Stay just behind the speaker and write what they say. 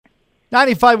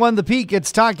95.1 The Peak,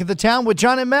 it's Talk of the Town with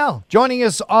John and Mel. Joining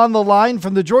us on the line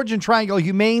from the Georgian Triangle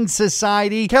Humane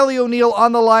Society, Kelly O'Neill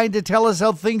on the line to tell us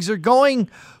how things are going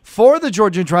for the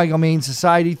Georgian Triangle Humane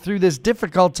Society through this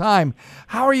difficult time.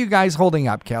 How are you guys holding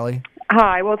up, Kelly?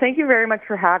 Hi, well, thank you very much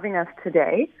for having us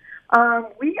today.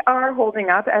 We are holding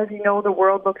up. As you know, the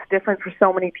world looks different for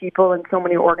so many people and so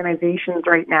many organizations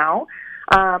right now.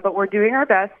 But we're doing our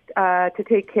best to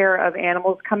take care of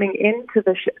animals coming into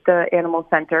the animal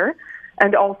center.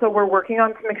 And also we're working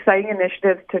on some exciting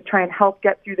initiatives to try and help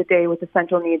get through the day with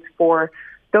essential needs for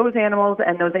those animals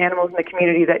and those animals in the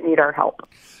community that need our help.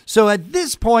 So at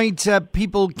this point,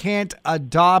 people can't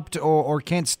adopt or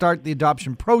can't start the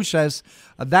adoption process.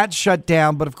 That's shut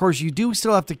down. But of course, you do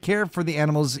still have to care for the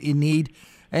animals in need.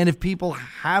 And if people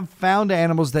have found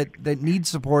animals that need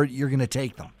support, you're going to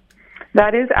take them.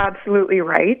 That is absolutely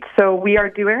right. So we are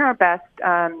doing our best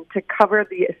to cover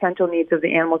the essential needs of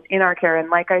the animals in our care, and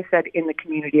like I said, in the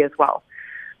community as well.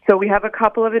 So we have a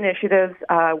couple of initiatives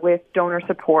with donor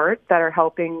support that are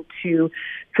helping to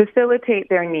facilitate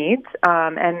their needs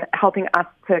and helping us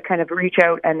to kind of reach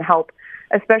out and help,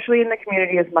 especially in the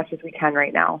community, as much as we can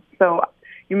right now. So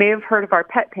you may have heard of our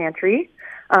Pet Pantry.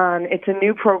 It's a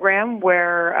new program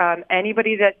where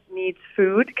anybody that needs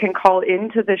food can call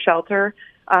into the shelter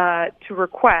to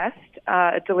request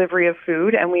a delivery of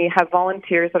food, and we have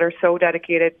volunteers that are so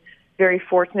dedicated, very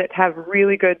fortunate to have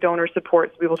really good donor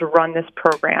support to be able to run this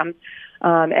program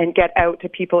and get out to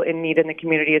people in need in the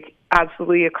community. It's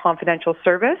absolutely a confidential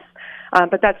service,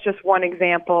 but that's just one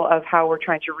example of how we're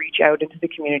trying to reach out into the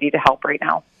community to help right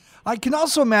now. I can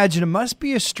also imagine it must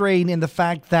be a strain in the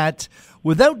fact that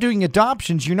without doing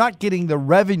adoptions, you're not getting the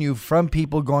revenue from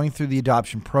people going through the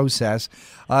adoption process.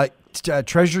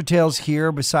 Treasure Tales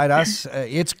here beside us,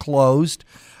 it's closed.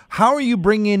 How are you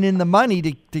bringing in the money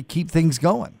to keep things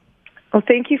going? Well,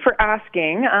 thank you for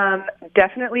asking.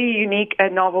 Definitely unique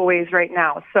and novel ways right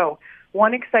now. So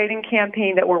one exciting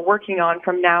campaign that we're working on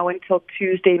from now until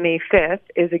Tuesday, May 5th,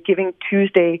 is a Giving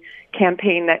Tuesday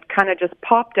campaign that kind of just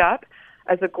popped up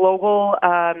as a global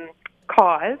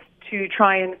cause to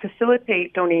try and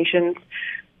facilitate donations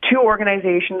to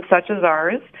organizations such as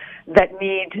ours that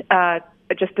need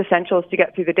just essentials to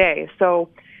get through the day. So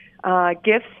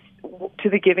gifts to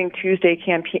the Giving Tuesday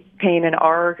campaign in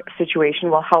our situation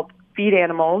will help feed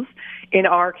animals in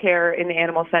our care in the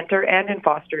animal center and in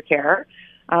foster care,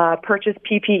 purchase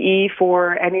PPE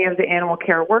for any of the animal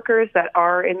care workers that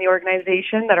are in the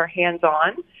organization that are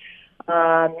hands-on.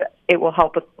 It will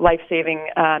help with life-saving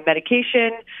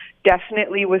medication,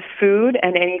 definitely with food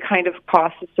and any kind of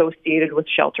costs associated with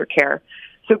shelter care.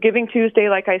 So Giving Tuesday,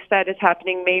 like I said, is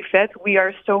happening May 5th. We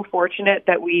are so fortunate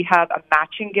that we have a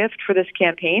matching gift for this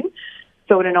campaign.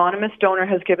 So an anonymous donor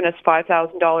has given us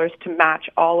 $5,000 to match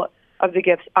all of the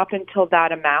gifts up until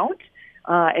that amount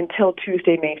until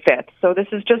Tuesday, May 5th. So this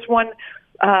is just one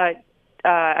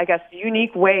I guess,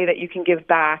 unique way that you can give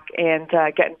back and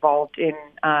get involved in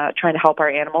trying to help our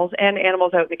animals and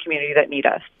animals out in the community that need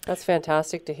us. That's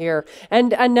fantastic to hear.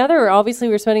 And obviously,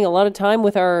 we're spending a lot of time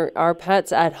with our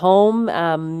pets at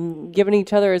home, giving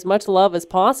each other as much love as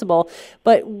possible.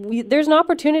 But there's an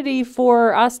opportunity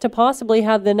for us to possibly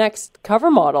have the next cover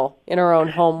model in our own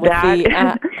home with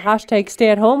the hashtag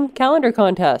stay-at-home calendar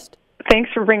contest.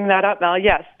 Thanks for bringing that up, Mel.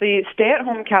 Yes, the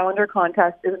stay-at-home calendar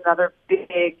contest is another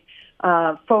big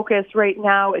focus right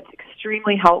now. It's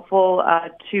extremely helpful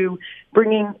to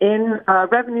bringing in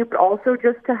revenue, but also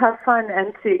just to have fun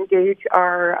and to engage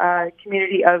our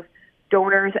community of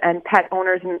donors and pet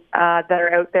owners that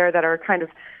are out there that are kind of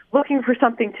looking for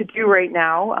something to do right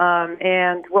now.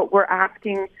 And what we're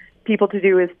asking people to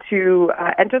do is to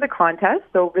enter the contest.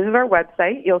 So visit our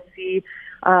website. You'll see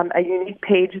a unique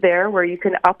page there where you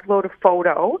can upload a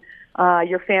photo.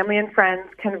 Your family and friends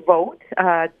can vote.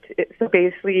 So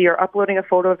basically, you're uploading a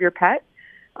photo of your pet,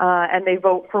 and they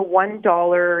vote for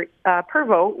 $1 per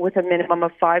vote with a minimum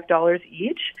of $5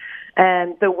 each.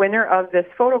 And the winner of this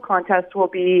photo contest will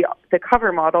be the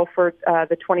cover model for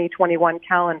the 2021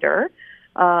 calendar.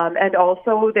 And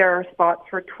also, there are spots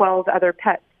for 12 other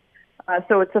pets.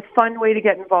 So it's a fun way to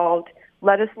get involved.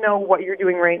 Let us know what you're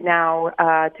doing right now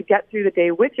to get through the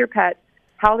day with your pet,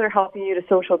 how they're helping you to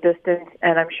social distance,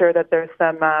 and I'm sure that there's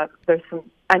some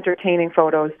entertaining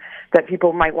photos that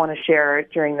people might want to share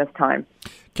during this time.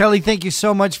 Kelly, thank you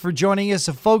so much for joining us.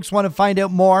 If folks want to find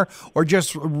out more or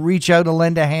just reach out and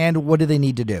lend a hand, what do they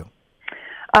need to do?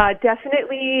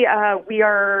 Definitely,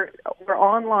 we're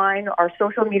online. Our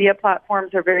social media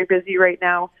platforms are very busy right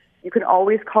now. You can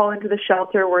always call into the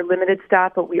shelter. We're limited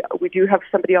staff, but we do have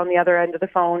somebody on the other end of the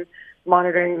phone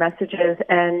monitoring messages,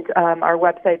 and our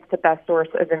website's the best source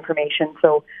of information.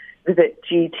 So visit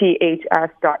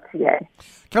gths.ca.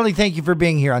 Kelly, thank you for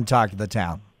being here on Talk of the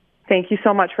Town. Thank you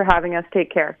so much for having us.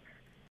 Take care.